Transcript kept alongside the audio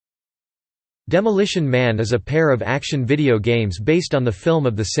Demolition Man is a pair of action video games based on the film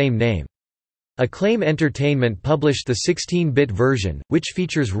of the same name. Acclaim Entertainment published the 16-bit version, which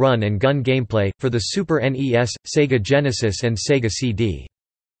features run-and-gun gameplay, for the Super NES, Sega Genesis and Sega CD.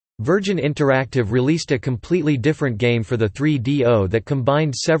 Virgin Interactive released a completely different game for the 3DO that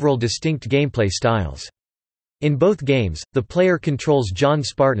combined several distinct gameplay styles. In both games, the player controls John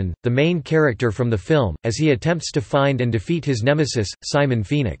Spartan, the main character from the film, as he attempts to find and defeat his nemesis, Simon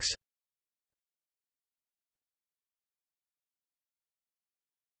Phoenix.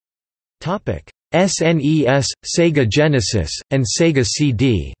 SNES, Sega Genesis, and Sega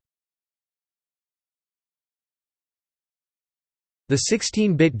CD. The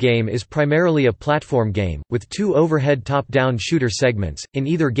 16-bit game is primarily a platform game, with two overhead top-down shooter segments. In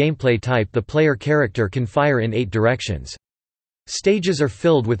either gameplay type, the player character can fire in 8 directions. Stages are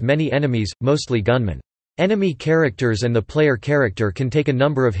filled with many enemies, mostly gunmen. Enemy characters and the player character can take a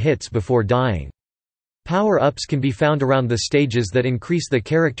number of hits before dying. Power-ups can be found around the stages that increase the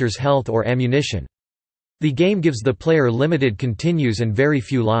character's health or ammunition. The game gives the player limited continues and very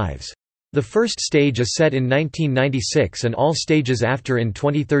few lives. The first stage is set in 1996 and all stages after in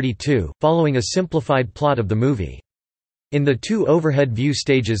 2032, following a simplified plot of the movie. In the 2 overhead view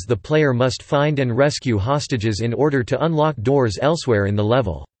stages, the player must find and rescue hostages in order to unlock doors elsewhere in the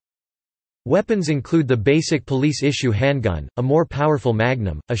level. Weapons include the basic police-issue handgun, a more powerful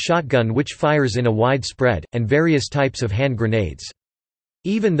magnum, a shotgun which fires in a wide spread, and various types of hand grenades.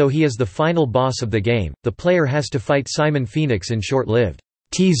 Even though he is the final boss of the game, the player has to fight Simon Phoenix in short-lived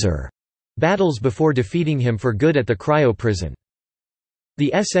teaser battles before defeating him for good at the cryo prison.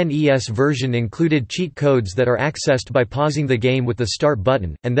 The SNES version included cheat codes that are accessed by pausing the game with the start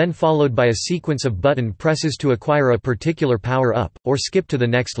button, and then followed by a sequence of button presses to acquire a particular power-up, or skip to the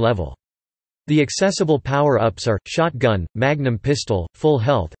next level. The accessible power-ups are, shotgun, magnum pistol, full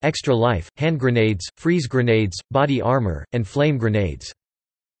health, extra life, hand grenades, freeze grenades, body armor, and flame grenades.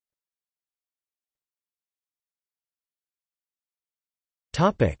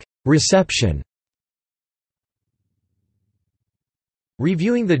 Reception.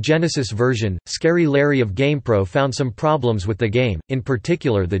 Reviewing the Genesis version, Scary Larry of GamePro found some problems with the game, in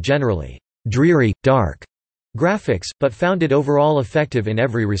particular the generally dreary, dark graphics, but found it overall effective in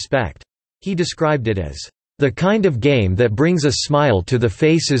every respect. He described it as the kind of game that brings a smile to the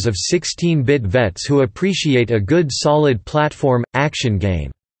faces of 16-bit vets who appreciate a good solid platform, action game.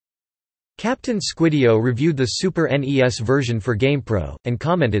 Captain Squidio reviewed the Super NES version for GamePro, and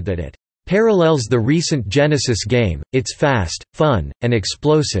commented that it parallels the recent Genesis game, it's fast, fun, and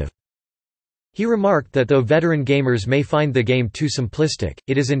explosive. He remarked that though veteran gamers may find the game too simplistic,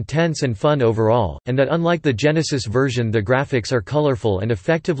 it is intense and fun overall, and that unlike the Genesis version, the graphics are colorful and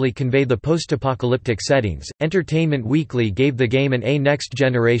effectively convey the post-apocalyptic settings. Entertainment Weekly gave the game an A. Next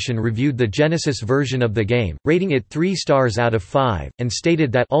Generation reviewed the Genesis version of the game, rating it 3 stars out of 5, and stated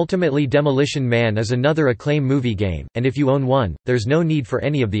that ultimately Demolition Man is another Acclaim movie game, and if you own one, there's no need for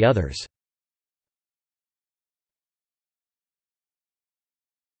any of the others.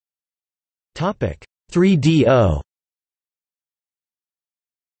 Topic 3DO.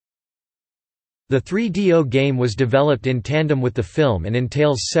 The 3DO game was developed in tandem with the film and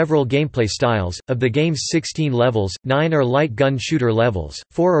entails several gameplay styles. Of the game's 16 levels, 9 are light gun shooter levels,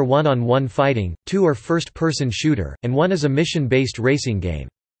 4 are one-on-one fighting, 2 are first-person shooter, and 1 is a mission-based racing game.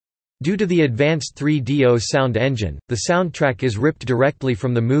 Due to the advanced 3DO sound engine, the soundtrack is ripped directly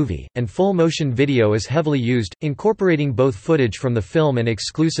from the movie, and full-motion video is heavily used, incorporating both footage from the film and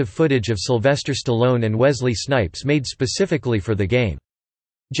exclusive footage of Sylvester Stallone and Wesley Snipes made specifically for the game.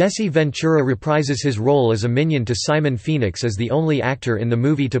 Jesse Ventura reprises his role as a minion to Simon Phoenix as the only actor in the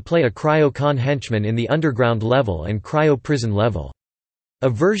movie to play a cryo-con henchman in the underground level and cryo-prison level. A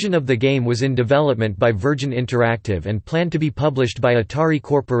version of the game was in development by Virgin Interactive and planned to be published by Atari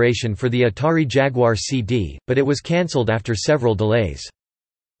Corporation for the Atari Jaguar CD, but it was cancelled after several delays.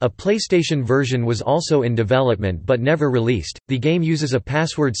 A PlayStation version was also in development but never released. The game uses a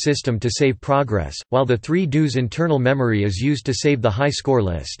password system to save progress, while the 3DO's internal memory is used to save the high score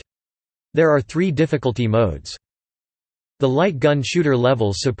list. There are 3 difficulty modes. The light gun shooter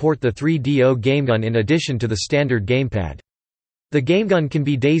levels support the 3DO gamegun in addition to the standard gamepad. The gamegun can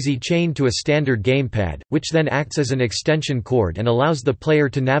be daisy-chained to a standard gamepad, which then acts as an extension cord and allows the player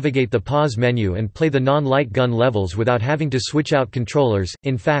to navigate the pause menu and play the non-light gun levels without having to switch out controllers.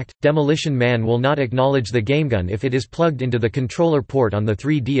 In fact, Demolition Man will not acknowledge the gamegun if it is plugged into the controller port on the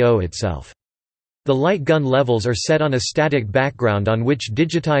 3DO itself. The light gun levels are set on a static background on which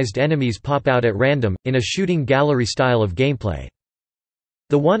digitized enemies pop out at random, in a shooting gallery style of gameplay.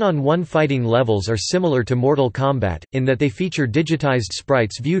 The one-on-one fighting levels are similar to Mortal Kombat, in that they feature digitized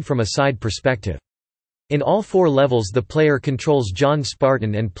sprites viewed from a side perspective. In all 4 levels the player controls John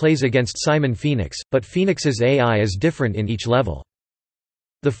Spartan and plays against Simon Phoenix, but Phoenix's AI is different in each level.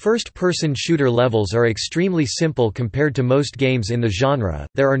 The first-person shooter levels are extremely simple compared to most games in the genre.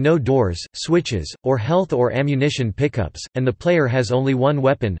 There are no doors, switches, or health or ammunition pickups, and the player has only one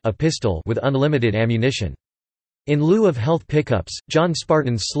weapon, a pistol, with unlimited ammunition. In lieu of health pickups, John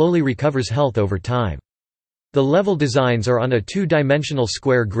Spartan slowly recovers health over time. The level designs are on a 2-dimensional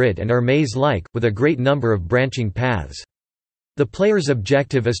square grid and are maze-like, with a great number of branching paths. The player's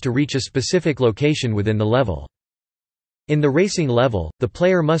objective is to reach a specific location within the level. In the racing level, the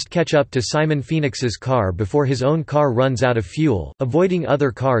player must catch up to Simon Phoenix's car before his own car runs out of fuel, avoiding other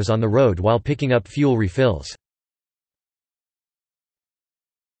cars on the road while picking up fuel refills.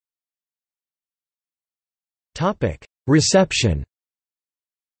 Reception.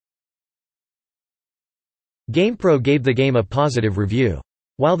 GamePro gave the game a positive review.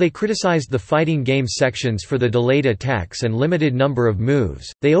 While they criticized the fighting game sections for the delayed attacks and limited number of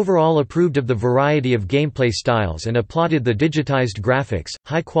moves, they overall approved of the variety of gameplay styles and applauded the digitized graphics,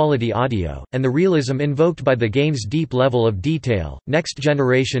 high-quality audio, and the realism invoked by the game's deep level of detail. Next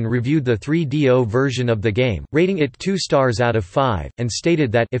Generation reviewed the 3DO version of the game, rating it 2 stars out of 5, and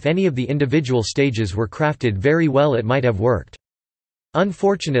stated that if any of the individual stages were crafted very well it might have worked.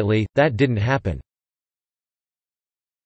 Unfortunately, that didn't happen.